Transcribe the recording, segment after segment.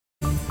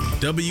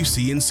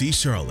WCNC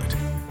Charlotte.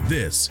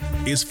 This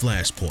is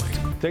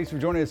Flashpoint. Thanks for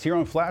joining us here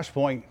on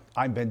Flashpoint.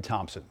 I'm Ben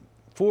Thompson.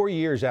 4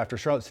 years after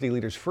Charlotte City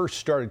leaders first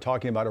started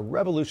talking about a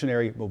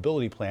revolutionary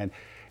mobility plan,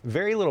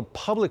 very little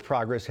public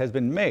progress has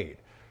been made.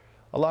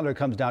 A lot of it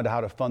comes down to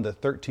how to fund the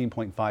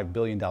 $13.5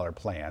 billion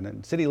plan.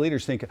 And city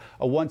leaders think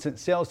a 1-cent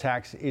sales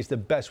tax is the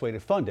best way to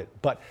fund it.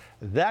 But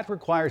that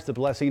requires the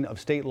blessing of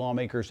state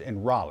lawmakers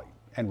in Raleigh.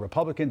 And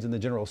Republicans in the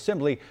General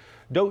Assembly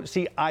don't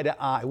see eye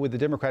to eye with the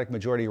Democratic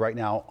majority right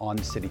now on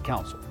City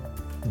Council.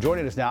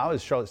 Joining us now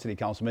is Charlotte City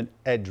Councilman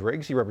Ed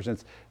Driggs. He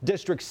represents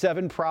District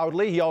 7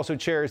 proudly. He also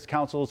chairs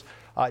Council's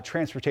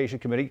Transportation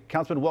Committee.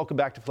 Councilman, welcome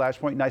back to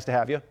Flashpoint. Nice to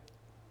have you.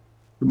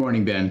 Good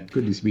morning, Ben.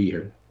 Good to be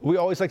here. We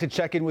always like to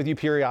check in with you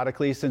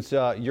periodically since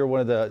you're one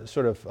of the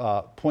sort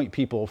of point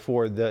people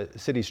for the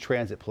city's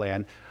transit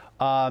plan.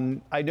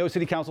 I know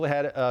City Council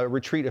had a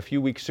retreat a few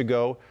weeks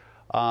ago.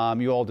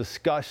 You all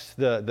discussed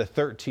the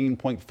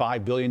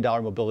 $13.5 billion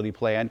mobility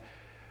plan.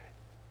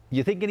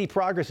 You think any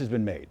progress has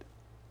been made?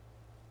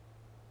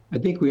 I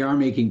think we are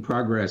making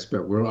progress,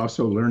 but we're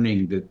also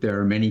learning that there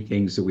are many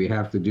things that we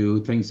have to do,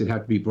 things that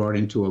have to be brought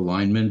into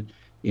alignment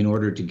in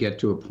order to get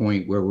to a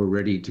point where we're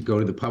ready to go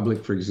to the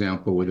public, for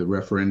example, with a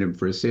referendum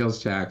for a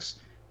sales tax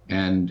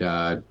and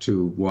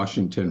to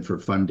Washington for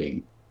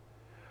funding.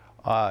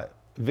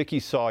 Vicki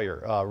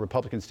Sawyer,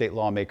 Republican state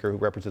lawmaker who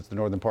represents the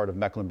northern part of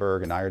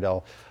Mecklenburg and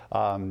Iredell.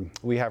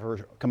 We have her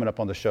coming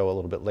up on the show a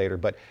little bit later,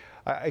 but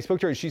I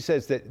spoke to her and she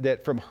says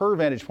that from her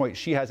vantage point,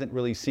 she hasn't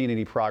really seen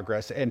any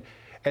progress.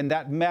 And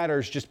that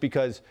matters just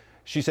because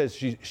she says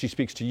she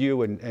speaks to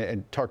you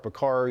and Tark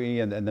Bakari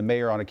and the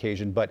mayor on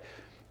occasion, but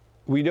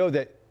we know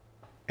that,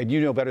 and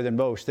you know better than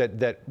most,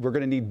 that we're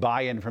going to need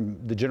buy-in from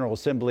the General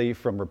Assembly,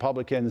 from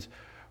Republicans,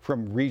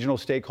 from regional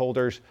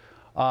stakeholders.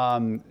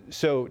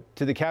 So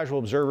to the casual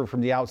observer from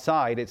the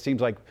outside, it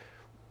seems like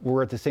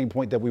we're at the same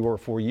point that we were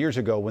 4 years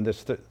ago when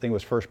this thing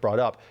was first brought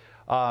up.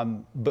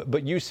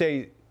 But you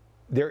say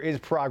there is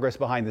progress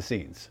behind the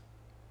scenes.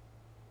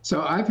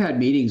 So I've had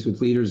meetings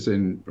with leaders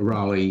in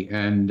Raleigh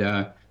and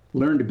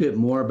learned a bit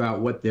more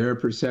about what their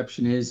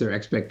perception is, their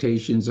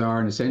expectations are,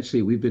 and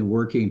essentially we've been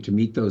working to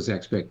meet those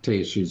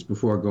expectations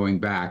before going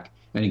back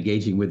and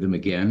engaging with them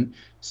again.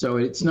 So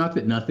it's not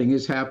that nothing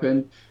has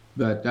happened,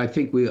 but I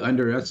think we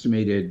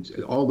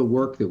underestimated all the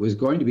work that was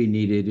going to be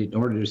needed in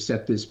order to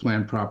set this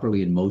plan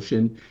properly in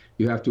motion.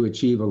 You have to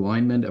achieve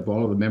alignment of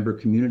all of the member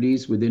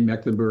communities within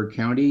Mecklenburg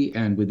County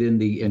and within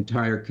the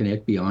entire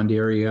Connect Beyond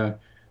area.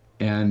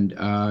 And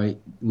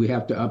we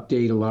have to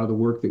update a lot of the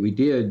work that we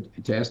did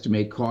to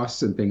estimate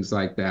costs and things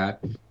like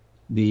that.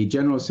 The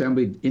General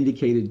Assembly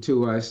indicated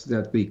to us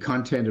that the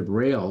content of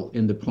rail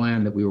in the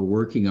plan that we were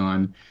working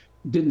on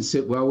didn't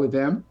sit well with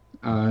them.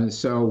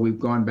 So we've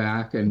gone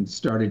back and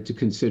started to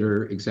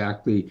consider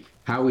exactly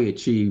how we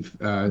achieve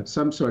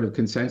some sort of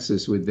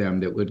consensus with them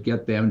that would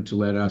get them to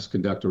let us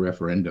conduct a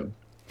referendum.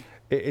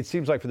 It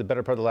seems like for the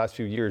better part of the last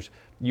few years,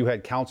 you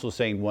had council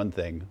saying one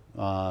thing,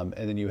 and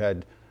then you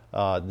had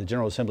the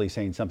General Assembly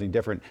saying something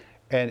different.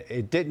 And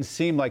it didn't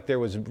seem like there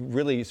was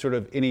really sort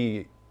of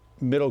any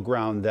middle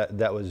ground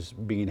that was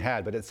being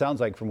had. But it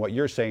sounds like from what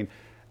you're saying,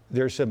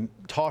 there's some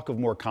talk of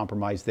more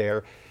compromise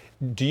there.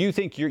 Do you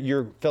think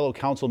your fellow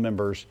council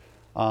members,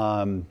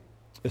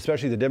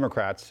 especially the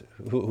Democrats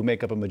who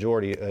make up a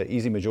majority,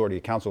 easy majority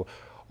of council,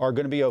 are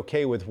going to be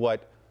okay with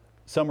what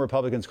some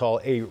Republicans call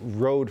a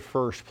road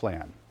first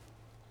plan?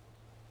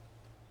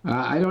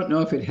 I don't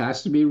know if it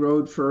has to be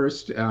road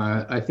first.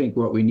 I think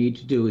what we need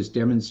to do is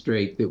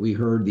demonstrate that we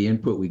heard the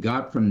input we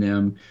got from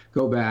them,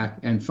 go back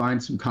and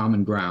find some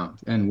common ground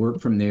and work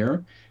from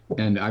there.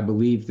 And I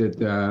believe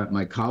that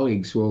my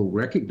colleagues will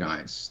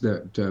recognize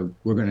that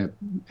we're going to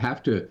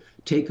have to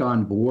take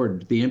on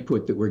board the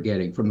input that we're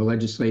getting from the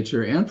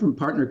legislature and from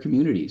partner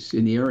communities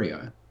in the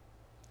area.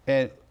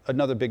 And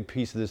another big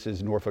piece of this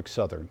is Norfolk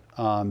Southern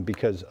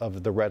because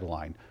of the Red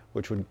Line,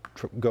 which would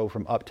go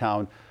from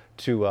uptown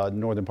to the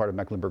northern part of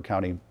Mecklenburg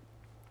County.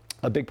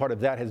 A big part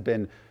of that has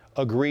been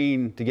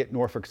agreeing to get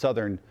Norfolk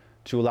Southern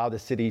to allow the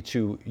city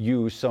to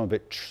use some of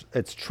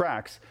its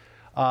tracks.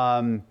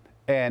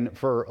 And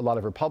for a lot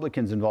of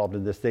Republicans involved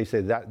in this, they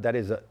say that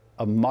is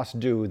a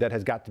must-do. That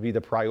has got to be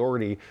the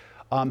priority.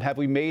 Have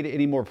we made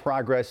any more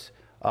progress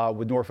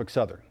with Norfolk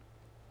Southern?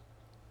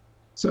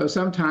 So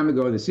some time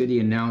ago, the city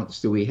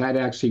announced that we had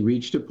actually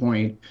reached a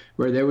point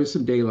where there was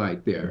some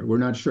daylight there. We're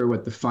not sure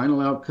what the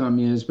final outcome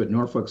is, but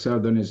Norfolk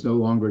Southern is no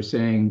longer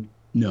saying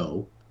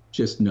no,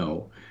 just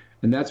no.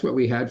 And that's what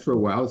we had for a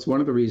while. It's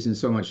one of the reasons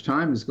so much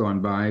time has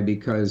gone by,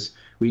 because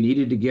we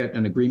needed to get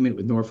an agreement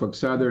with Norfolk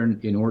Southern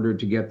in order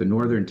to get the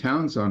northern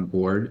towns on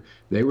board.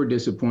 They were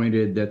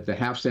disappointed that the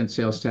half-cent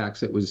sales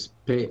tax that was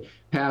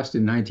passed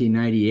in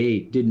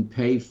 1998 didn't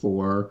pay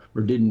for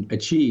or didn't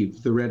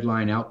achieve the red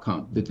line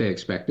outcome that they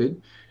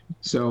expected.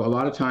 So a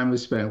lot of time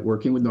was spent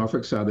working with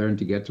Norfolk Southern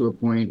to get to a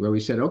point where we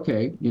said,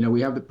 okay,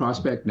 we have the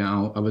prospect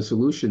now of a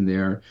solution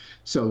there.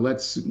 So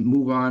let's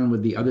move on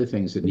with the other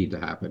things that need to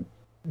happen.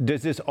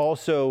 Does this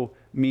also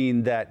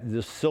mean that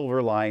the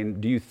Silver Line,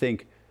 do you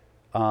think,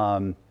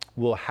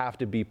 will have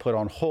to be put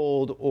on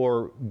hold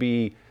or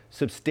be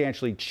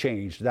substantially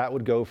changed. That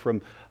would go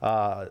from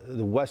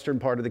the western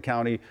part of the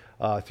county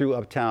through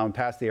Uptown,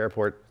 past the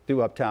airport,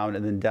 through Uptown,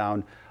 and then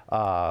down,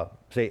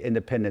 say,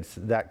 Independence,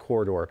 that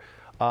corridor.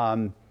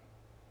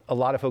 A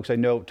lot of folks I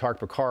know, Tarek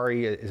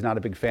Bokhari is not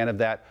a big fan of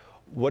that.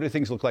 What do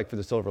things look like for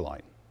the Silver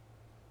Line?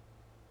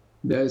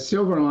 The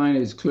Silver Line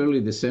is clearly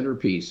the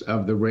centerpiece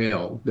of the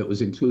rail that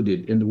was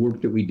included in the work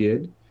that we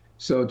did.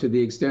 So to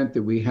the extent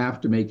that we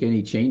have to make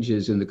any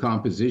changes in the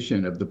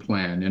composition of the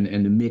plan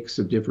and the mix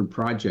of different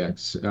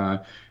projects,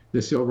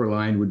 the Silver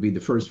Line would be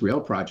the first rail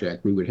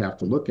project we would have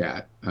to look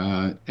at.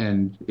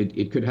 And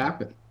it could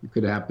happen. It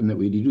could happen that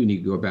we do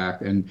need to go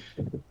back and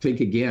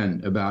think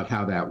again about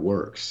how that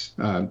works.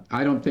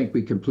 I don't think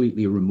we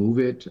completely remove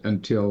it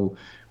until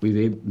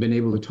we've been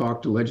able to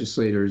talk to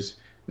legislators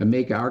and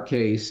make our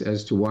case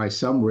as to why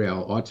some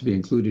rail ought to be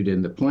included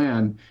in the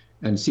plan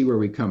and see where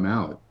we come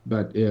out.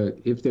 But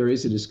if there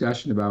is a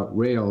discussion about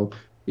rail,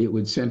 it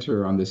would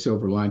center on the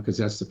Silver Line because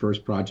that's the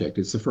first project.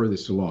 It's the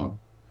furthest along.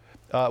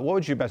 What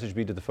would your message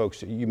be to the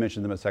folks, you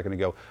mentioned them a second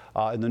ago,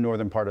 in the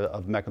northern part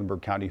of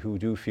Mecklenburg County who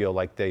do feel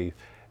like they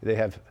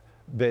have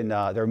been,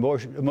 their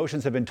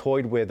emotions have been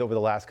toyed with over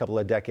the last couple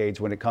of decades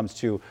when it comes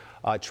to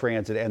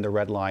transit and the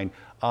Red Line?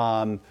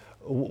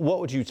 What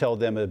would you tell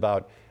them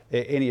about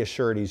any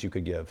assurities you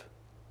could give?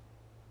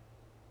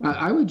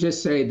 I would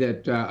just say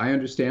that I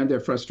understand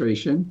their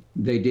frustration.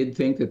 They did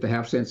think that the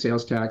half-cent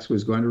sales tax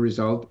was going to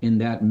result in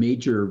that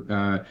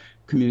major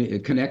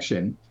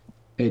connection.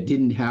 It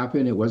didn't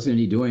happen. It wasn't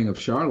any doing of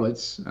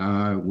Charlotte's.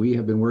 We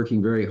have been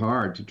working very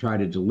hard to try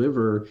to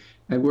deliver,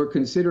 and we're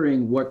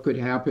considering what could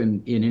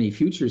happen in any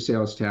future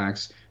sales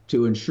tax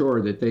to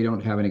ensure that they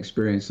don't have an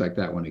experience like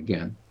that one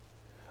again.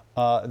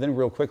 Then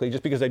real quickly,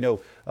 just because I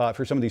know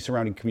for some of these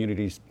surrounding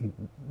communities,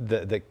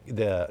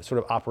 the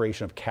sort of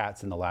operation of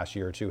CATS in the last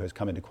year or two has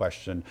come into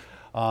question.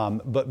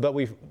 But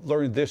we've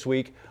learned this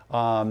week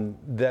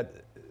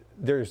that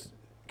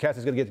CATS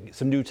is going to get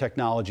some new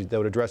technology that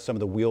would address some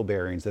of the wheel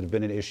bearings that have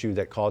been an issue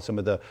that caused some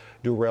of the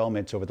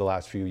derailments over the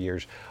last few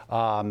years.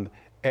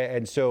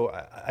 And so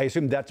I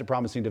assume that's a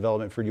promising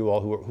development for you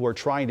all who are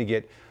trying to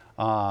get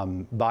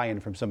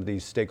buy-in from some of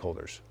these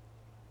stakeholders.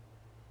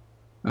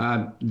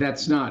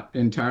 That's not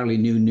entirely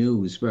new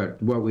news,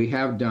 but what we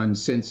have done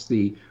since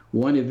the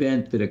one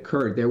event that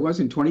occurred, there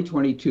was in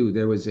 2022,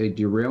 there was a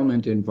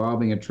derailment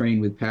involving a train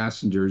with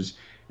passengers.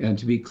 And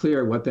to be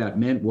clear, what that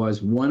meant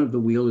was one of the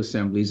wheel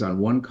assemblies on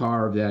one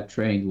car of that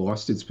train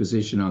lost its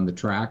position on the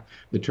track.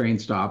 The train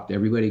stopped,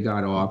 everybody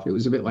got off. It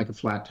was a bit like a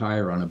flat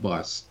tire on a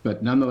bus.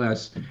 But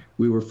nonetheless,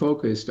 we were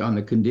focused on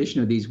the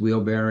condition of these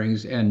wheel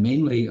bearings and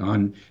mainly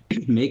on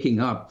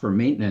making up for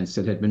maintenance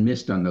that had been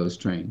missed on those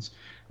trains.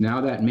 Now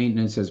that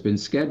maintenance has been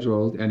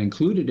scheduled, and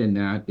included in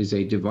that is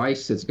a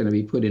device that's going to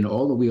be put in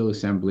all the wheel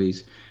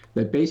assemblies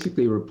that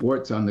basically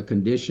reports on the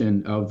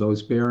condition of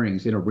those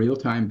bearings in a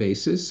real-time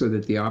basis so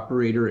that the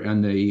operator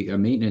and the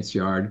maintenance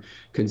yard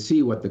can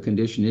see what the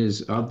condition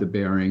is of the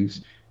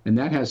bearings. And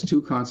that has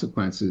two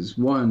consequences.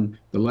 One,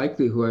 the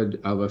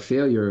likelihood of a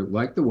failure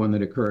like the one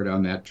that occurred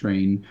on that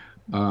train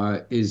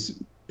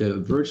is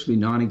virtually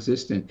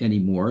non-existent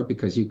anymore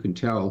because you can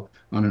tell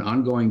on an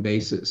ongoing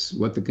basis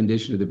what the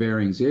condition of the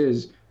bearings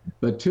is.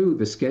 But two,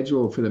 the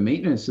schedule for the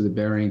maintenance of the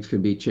bearings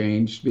can be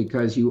changed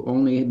because you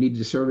only need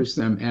to service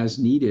them as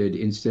needed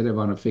instead of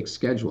on a fixed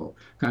schedule,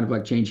 kind of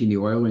like changing the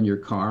oil in your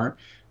car.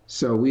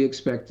 So we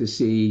expect to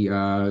see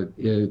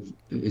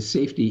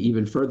safety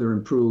even further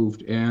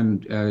improved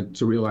and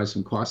to realize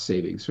some cost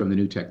savings from the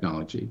new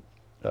technology.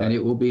 And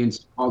it will be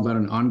installed on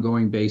an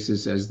ongoing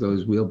basis as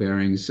those wheel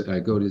bearings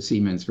go to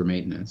Siemens for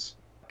maintenance.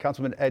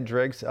 Councilman Ed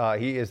Driggs,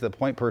 he is the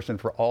point person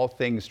for all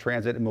things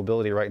transit and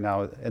mobility right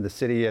now in the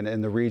city and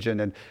in the region,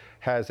 and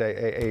has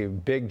a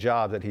big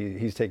job that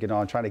he's taken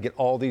on, trying to get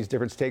all these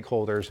different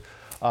stakeholders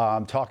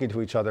talking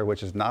to each other,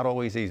 which is not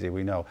always easy,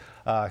 we know.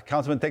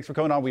 Councilman, thanks for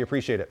coming on. We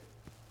appreciate it.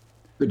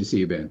 Good to see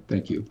you, Ben.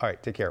 Thank you. All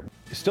right, take care.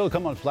 Still to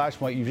come on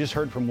Flashpoint, you've just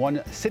heard from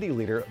one city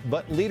leader,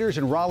 but leaders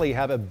in Raleigh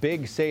have a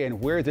big say in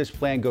where this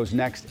plan goes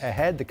next.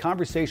 Ahead, the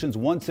conversations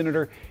one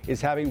senator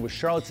is having with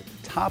Charlotte's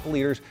top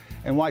leaders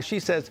and why she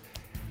says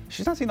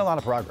she's not seeing a lot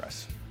of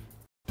progress.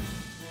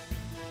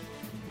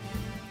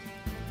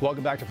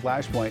 Welcome back to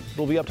Flashpoint.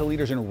 It'll be up to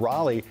leaders in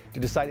Raleigh to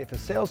decide if a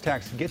sales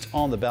tax gets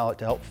on the ballot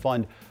to help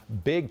fund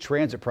big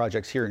transit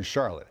projects here in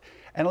Charlotte.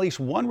 And at least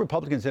one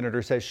Republican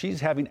senator says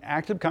she's having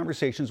active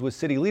conversations with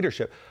city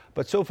leadership.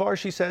 But so far,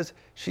 she says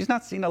she's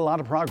not seen a lot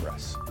of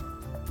progress.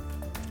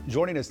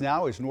 Joining us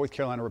now is North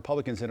Carolina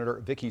Republican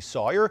Senator Vicki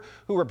Sawyer,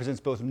 who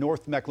represents both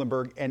North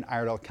Mecklenburg and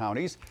Iredell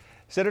counties.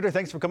 Senator,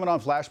 thanks for coming on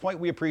Flashpoint.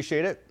 We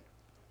appreciate it.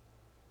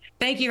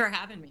 Thank you for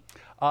having me.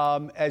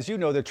 As you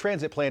know, the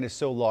transit plan is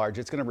so large,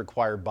 it's going to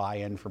require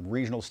buy-in from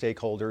regional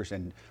stakeholders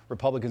and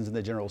Republicans in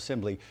the General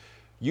Assembly.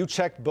 You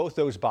checked both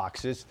those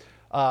boxes.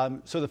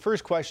 So the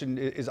first question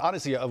is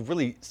honestly a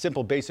really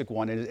simple, basic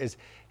one. Is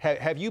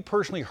have you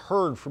personally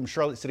heard from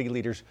Charlotte City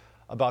leaders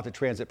about the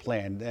transit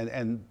plan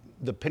and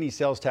the penny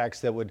sales tax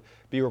that would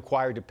be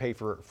required to pay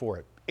for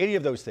it? Any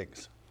of those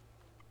things?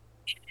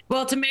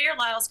 Well, to Mayor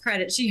Lyle's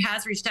credit, she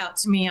has reached out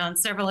to me on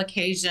several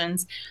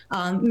occasions,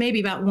 maybe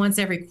about once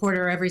every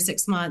quarter, every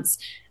 6 months,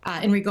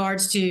 in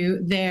regards to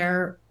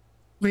their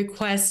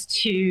request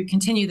to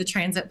continue the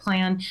transit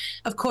plan.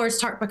 Of course,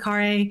 Tark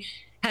Bakare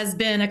has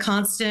been a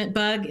constant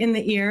bug in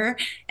the ear,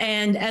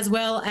 and as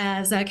well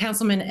as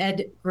Councilman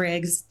Ed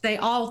Griggs. They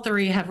all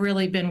three have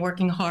really been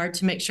working hard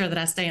to make sure that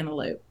I stay in the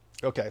loop.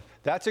 Okay,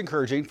 that's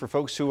encouraging for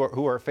folks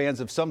who are fans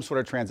of some sort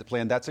of transit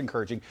plan. That's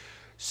encouraging.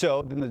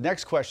 So then the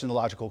next question, the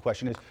logical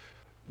question is,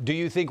 do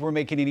you think we're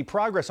making any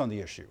progress on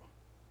the issue?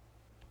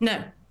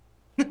 No.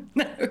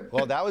 No.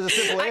 Well, that was a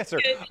simple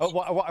answer.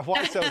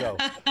 Why so, though?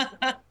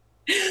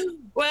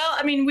 Well,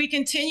 I mean, we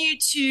continue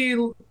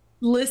to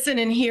listen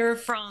and hear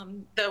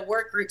from the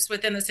work groups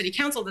within the city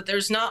council that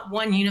there's not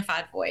one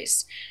unified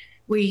voice.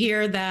 We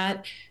hear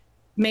that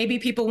maybe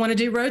people want to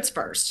do roads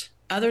first,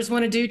 others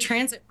want to do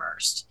transit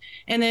first.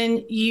 And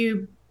then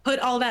you put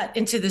all that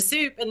into the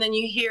soup, and then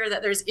you hear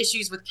that there's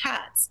issues with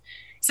cats.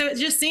 So it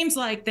just seems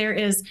like there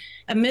is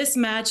a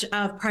mismatch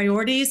of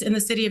priorities in the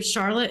city of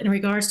Charlotte in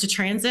regards to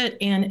transit,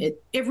 and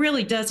it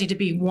really does need to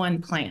be one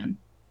plan.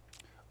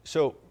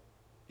 So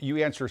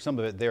you answer some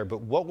of it there, but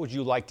what would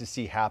you like to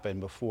see happen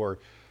before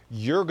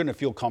you're going to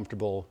feel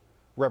comfortable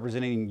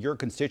representing your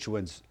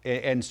constituents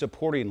and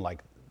supporting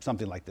like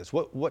something like this?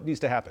 What needs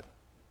to happen?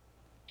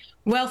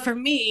 Well, for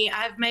me,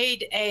 I've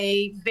made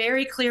a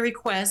very clear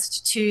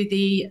request to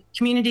the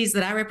communities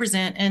that I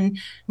represent in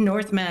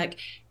North Mech,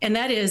 and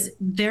that is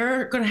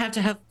they're going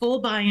to have full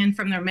buy-in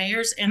from their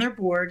mayors and their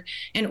board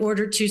in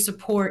order to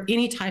support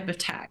any type of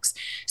tax.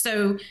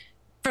 So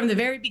from the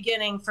very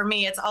beginning, for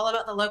me, it's all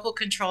about the local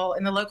control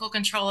and the local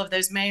control of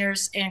those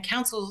mayors and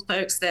council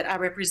folks that I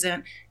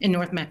represent in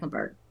North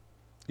Mecklenburg.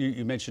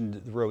 You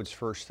mentioned the roads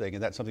first thing,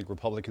 and that's something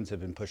Republicans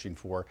have been pushing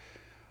for.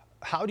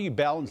 How do you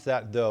balance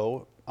that,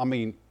 though? I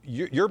mean,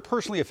 you're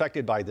personally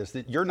affected by this.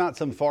 That you're not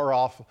some far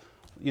off,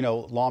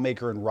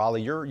 lawmaker in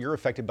Raleigh. You're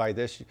affected by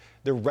this.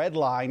 The red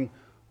line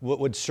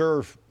would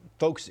serve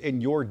folks in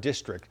your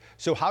district.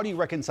 So how do you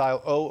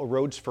reconcile a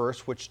roads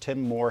first, which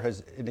Tim Moore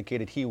has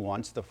indicated he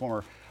wants, the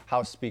former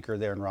House Speaker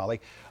there in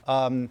Raleigh,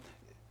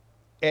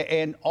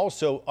 and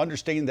also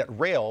understanding that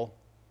rail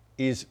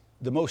is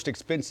the most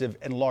expensive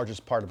and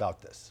largest part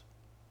about this?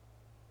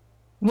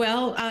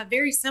 Well,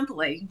 very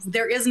simply,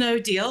 there is no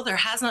deal. There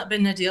has not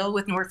been a deal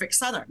with Norfolk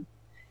Southern.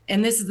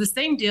 And this is the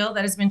same deal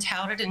that has been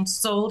touted and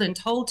sold and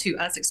told to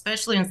us,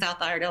 especially in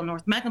South Iredell,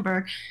 North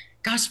Mecklenburg.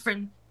 Gosh,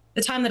 from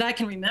the time that I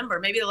can remember,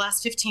 maybe the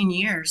last 15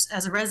 years,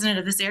 as a resident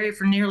of this area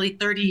for nearly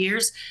 30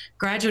 years,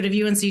 graduate of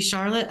UNC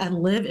Charlotte. I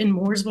live in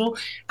Mooresville.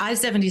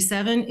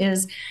 I-77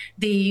 is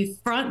the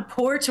front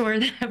porch or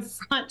the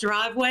front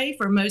driveway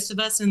for most of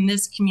us in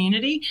this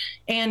community.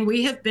 And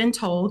we have been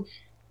told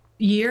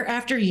year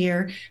after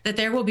year that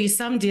there will be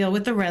some deal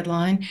with the red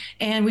line.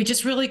 And we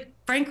just really,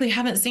 frankly,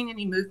 haven't seen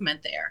any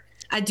movement there.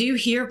 I do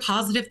hear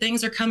positive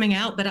things are coming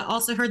out, but I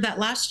also heard that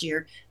last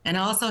year, and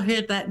I also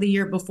heard that the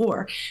year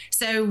before.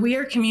 So we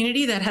are a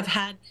community that have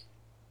had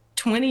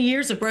 20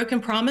 years of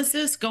broken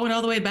promises, going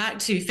all the way back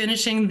to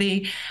finishing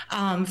the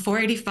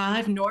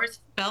 485 North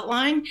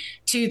Beltline,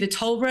 to the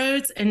toll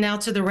roads, and now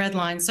to the red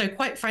line. So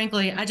quite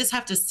frankly, I just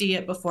have to see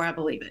it before I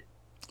believe it.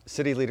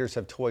 City leaders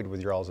have toyed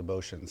with your all's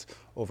emotions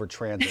over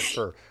transit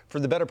for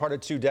the better part of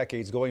 2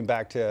 decades, going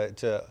back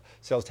to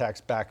sales tax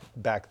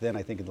back then,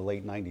 I think in the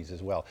late 90s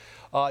as well.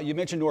 You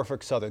mentioned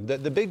Norfolk Southern.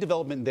 The big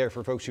development there,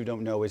 for folks who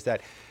don't know, is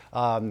that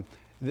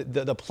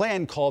the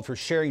plan called for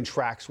sharing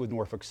tracks with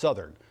Norfolk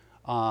Southern.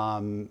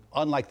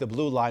 Unlike the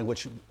blue line,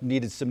 which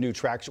needed some new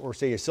tracks, or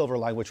say a silver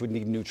line, which would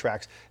need new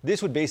tracks,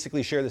 this would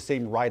basically share the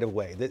same right of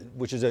way,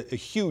 which is a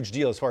huge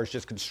deal as far as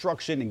just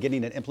construction and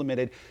getting it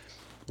implemented.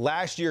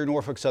 Last year,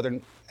 Norfolk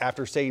Southern,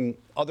 after saying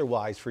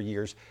otherwise for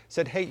years,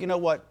 said, hey, you know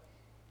what?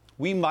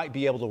 We might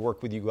be able to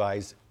work with you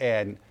guys,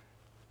 and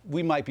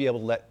we might be able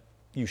to let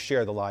you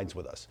share the lines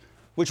with us,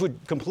 which would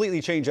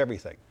completely change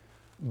everything.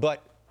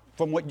 But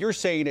from what you're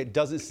saying, it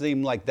doesn't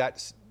seem like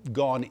that's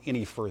gone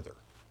any further.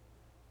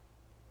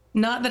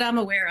 Not that I'm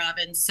aware of.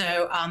 And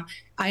so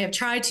I have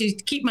tried to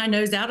keep my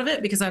nose out of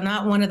it because I'm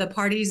not one of the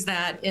parties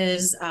that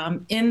is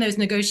in those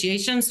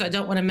negotiations. So I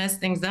don't want to mess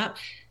things up.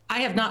 I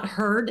have not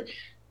heard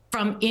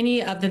from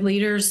any of the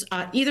leaders,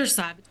 either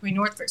side, between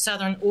Norfolk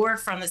Southern or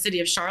from the city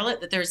of Charlotte,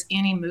 that there's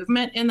any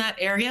movement in that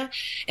area.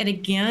 And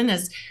again,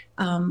 as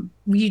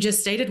you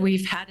just stated,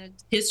 we've had a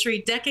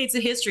history, decades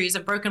of histories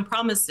of broken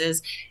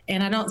promises.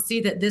 And I don't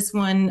see that this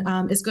one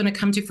is going to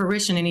come to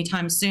fruition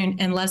anytime soon,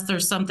 unless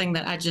there's something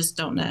that I just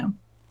don't know.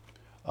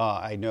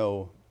 I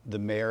know the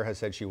mayor has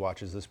said she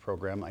watches this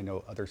program. I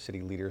know other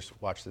city leaders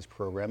watch this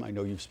program. I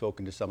know you've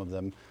spoken to some of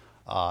them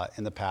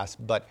in the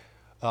past. But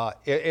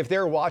if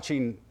they're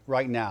watching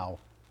right now,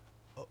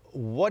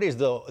 what is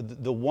the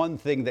one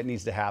thing that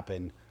needs to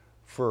happen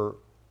for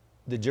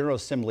the General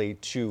Assembly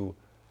to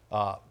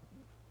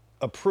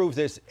approve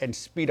this and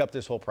speed up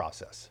this whole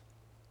process?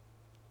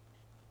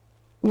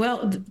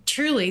 Well,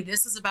 truly,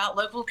 this is about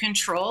local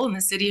control and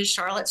the city of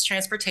Charlotte's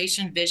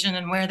transportation vision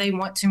and where they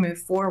want to move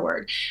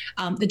forward.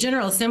 The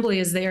General Assembly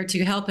is there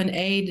to help and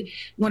aid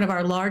one of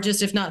our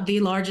largest, if not the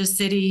largest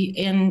city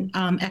in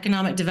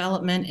economic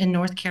development in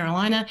North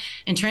Carolina.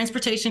 And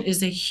transportation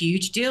is a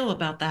huge deal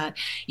about that.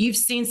 You've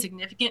seen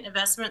significant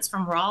investments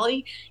from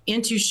Raleigh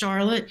into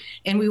Charlotte,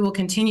 and we will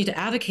continue to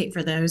advocate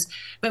for those.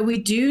 But we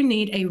do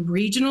need a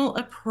regional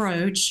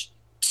approach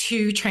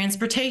to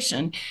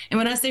transportation. And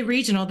when I say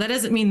regional, that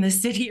doesn't mean the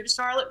city of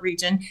Charlotte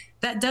region.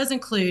 That does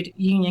include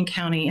Union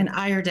County and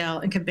Iredell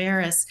and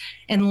Cabarrus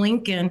and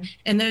Lincoln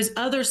and those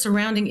other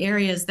surrounding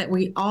areas that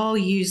we all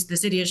use the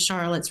city of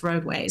Charlotte's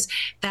roadways.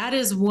 That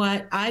is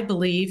what I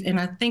believe, and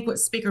I think what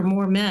Speaker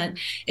Moore meant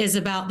is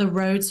about the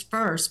roads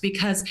first,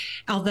 because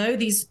although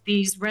these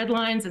red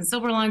lines and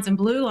silver lines and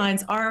blue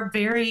lines are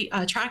very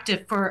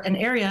attractive for an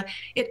area,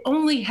 it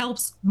only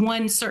helps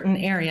one certain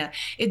area.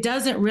 It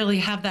doesn't really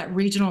have that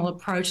regional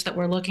approach that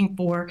we're looking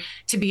for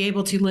to be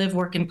able to live,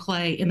 work, and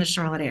play in the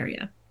Charlotte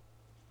area.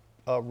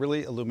 A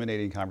really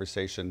illuminating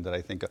conversation that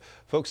I think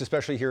folks,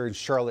 especially here in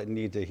Charlotte,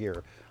 need to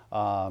hear.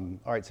 All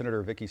right,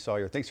 Senator Vicki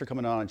Sawyer, thanks for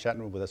coming on and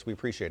chatting with us. We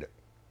appreciate it.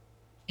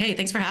 Hey,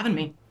 thanks for having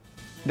me.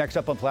 Next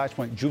up on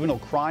Flashpoint, juvenile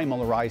crime on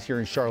the rise here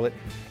in Charlotte.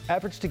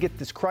 Efforts to get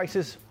this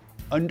crisis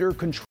under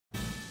control.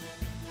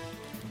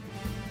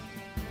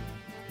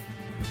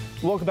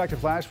 Welcome back to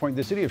Flashpoint.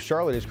 The city of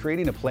Charlotte is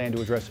creating a plan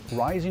to address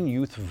rising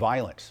youth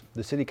violence.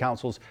 The city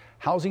council's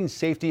Housing,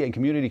 Safety, and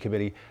Community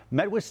Committee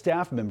met with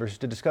staff members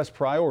to discuss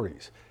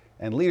priorities.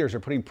 And leaders are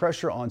putting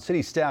pressure on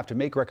city staff to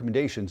make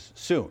recommendations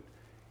soon.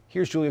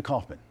 Here's Julia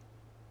Kaufman.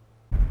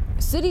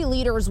 City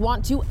leaders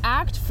want to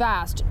act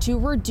fast to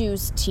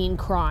reduce teen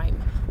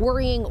crime,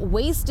 worrying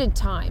wasted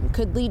time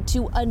could lead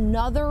to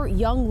another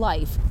young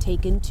life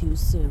taken too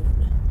soon.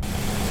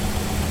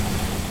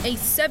 A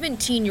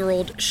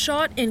 17-year-old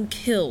shot and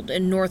killed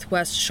in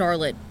Northwest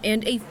Charlotte,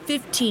 and a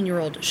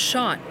 15-year-old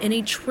shot in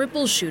a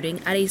triple shooting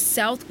at a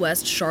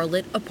Southwest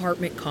Charlotte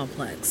apartment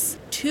complex.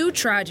 Two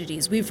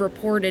tragedies we've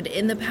reported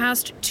in the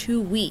past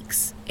 2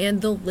 weeks,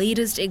 and the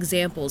latest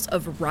examples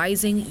of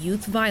rising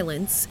youth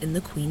violence in the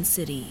Queen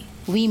City.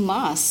 We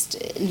must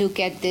look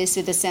at this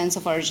with a sense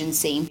of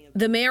urgency.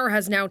 The mayor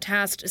has now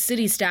tasked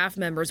city staff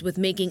members with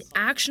making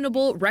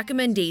actionable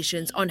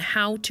recommendations on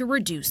how to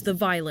reduce the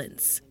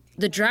violence.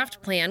 The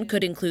draft plan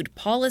could include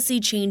policy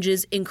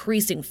changes,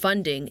 increasing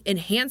funding,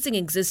 enhancing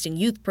existing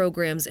youth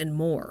programs, and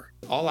more.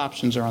 All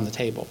options are on the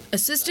table.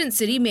 Assistant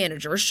City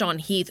Manager Sean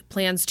Heath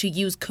plans to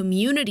use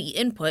community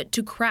input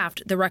to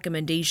craft the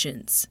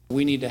recommendations.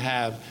 We need to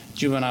have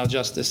juvenile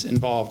justice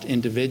involved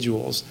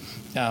individuals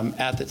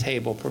at the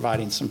table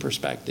providing some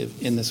perspective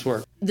in this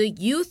work. The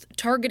youth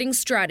targeting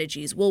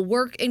strategies will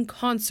work in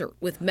concert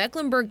with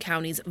Mecklenburg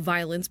County's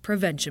violence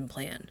prevention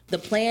plan. The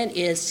plan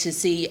is to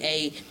see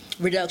a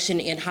reduction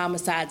in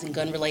homicides and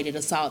gun-related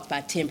assaults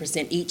by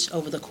 10% each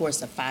over the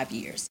course of 5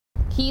 years.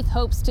 Heath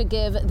hopes to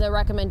give the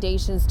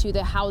recommendations to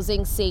the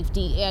Housing,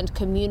 Safety, and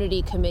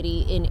Community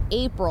Committee in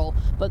April,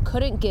 but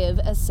couldn't give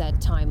a set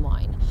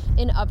timeline.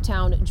 In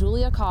Uptown,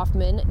 Julia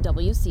Kaufman,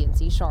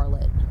 WCNC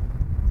Charlotte.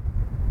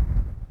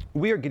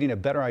 We are getting a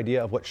better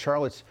idea of what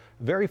Charlotte's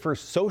very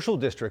first social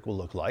district will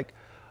look like.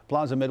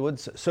 Plaza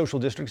Midwood's social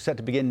district is set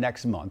to begin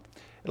next month.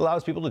 It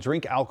allows people to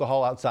drink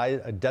alcohol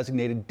outside a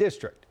designated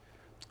district.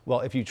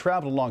 Well, if you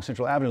traveled along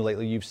Central Avenue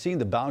lately, you've seen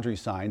the boundary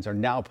signs are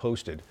now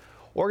posted.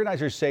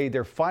 Organizers say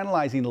they're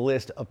finalizing the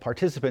list of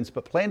participants,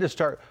 but plan to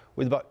start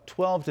with about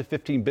 12 to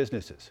 15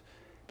 businesses.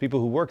 People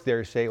who work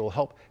there say it will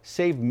help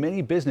save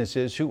many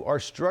businesses who are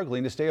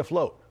struggling to stay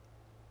afloat.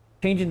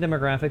 Changing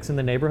demographics in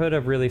the neighborhood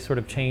have really sort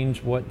of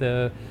changed what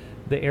the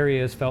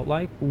area has felt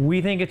like.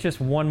 We think it's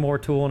just one more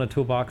tool in a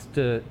toolbox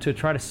to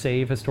try to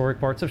save historic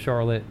parts of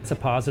Charlotte. It's a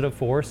positive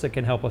force that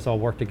can help us all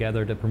work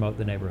together to promote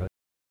the neighborhood.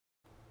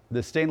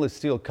 The stainless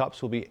steel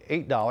cups will be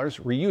 $8,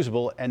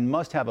 reusable, and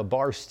must have a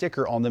bar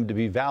sticker on them to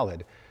be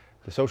valid.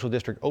 The social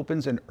district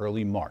opens in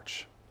early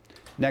March.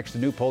 Next, a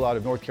new poll out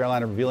of North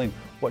Carolina revealing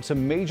what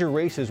some major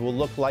races will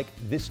look like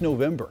this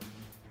November.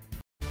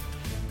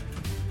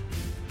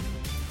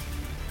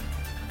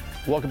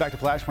 Welcome back to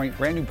Flashpoint.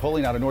 Brand new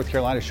polling out of North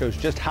Carolina shows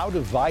just how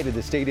divided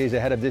the state is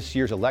ahead of this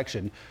year's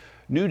election.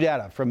 New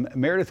data from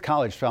Meredith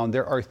College found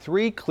there are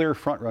 3 clear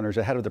frontrunners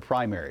ahead of the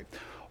primary.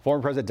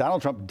 Former President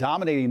Donald Trump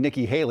dominating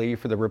Nikki Haley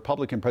for the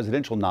Republican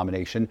presidential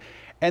nomination.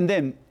 And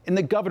then in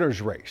the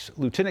governor's race,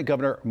 Lieutenant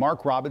Governor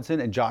Mark Robinson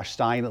and Josh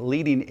Stein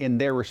leading in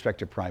their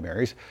respective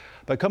primaries.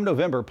 But come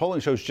November, polling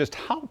shows just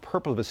how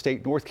purple of a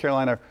state North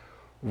Carolina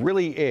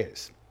really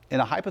is. In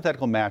a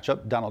hypothetical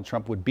matchup, Donald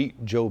Trump would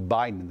beat Joe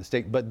Biden in the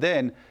state, but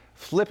then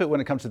flip it when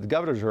it comes to the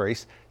governor's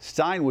race.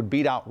 Stein would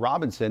beat out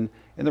Robinson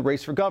in the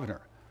race for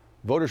governor.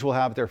 Voters will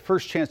have their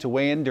first chance to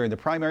weigh in during the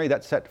primary.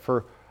 That's set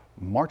for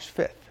March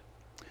 5th.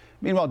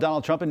 Meanwhile,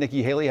 Donald Trump and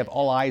Nikki Haley have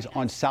all eyes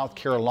on South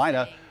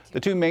Carolina.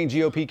 The 2 main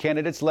GOP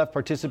candidates left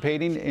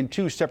participating in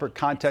 2 separate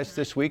contests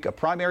this week, a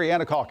primary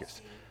and a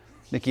caucus.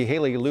 Nikki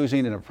Haley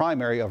losing in a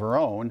primary of her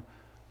own.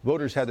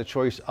 Voters had the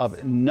choice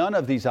of none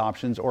of these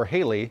options or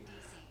Haley.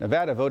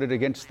 Nevada voted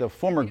against the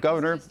former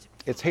governor.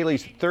 It's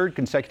Haley's third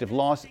consecutive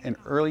loss in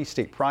early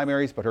state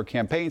primaries, but her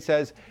campaign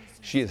says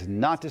she is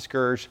not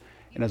discouraged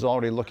and is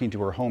already looking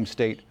to her home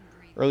state.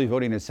 Early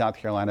voting in South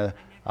Carolina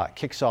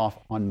kicks off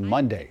on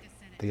Monday.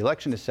 The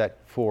election is set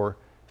for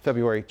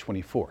February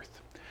 24th.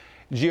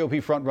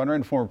 GOP frontrunner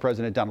and former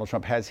President Donald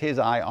Trump has his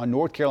eye on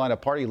North Carolina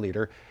party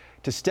leader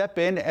to step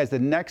in as the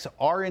next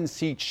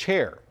RNC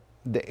chair.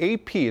 The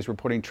AP is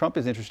reporting Trump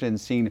is interested in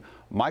seeing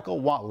Michael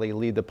Whatley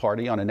lead the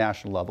party on a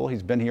national level.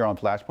 He's been here on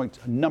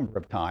Flashpoint a number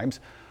of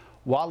times.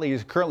 Whatley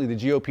is currently the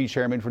GOP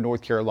chairman for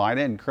North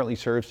Carolina and currently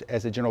serves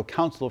as the general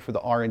counsel for the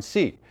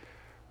RNC.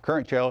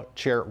 Current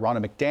chair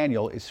Ronna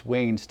McDaniel is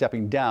swaying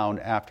stepping down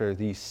after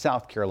the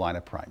South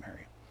Carolina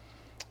primary.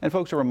 And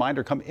folks, a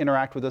reminder, come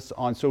interact with us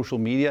on social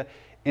media,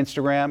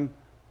 Instagram,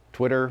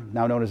 Twitter,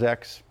 now known as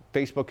X,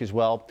 Facebook as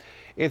well.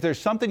 If there's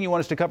something you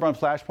want us to cover on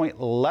Flashpoint,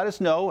 let us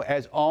know.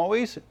 As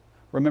always,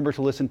 remember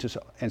to listen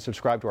to and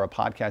subscribe to our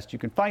podcast. You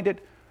can find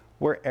it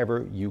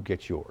wherever you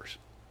get yours.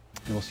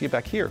 And we'll see you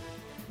back here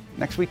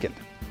next weekend.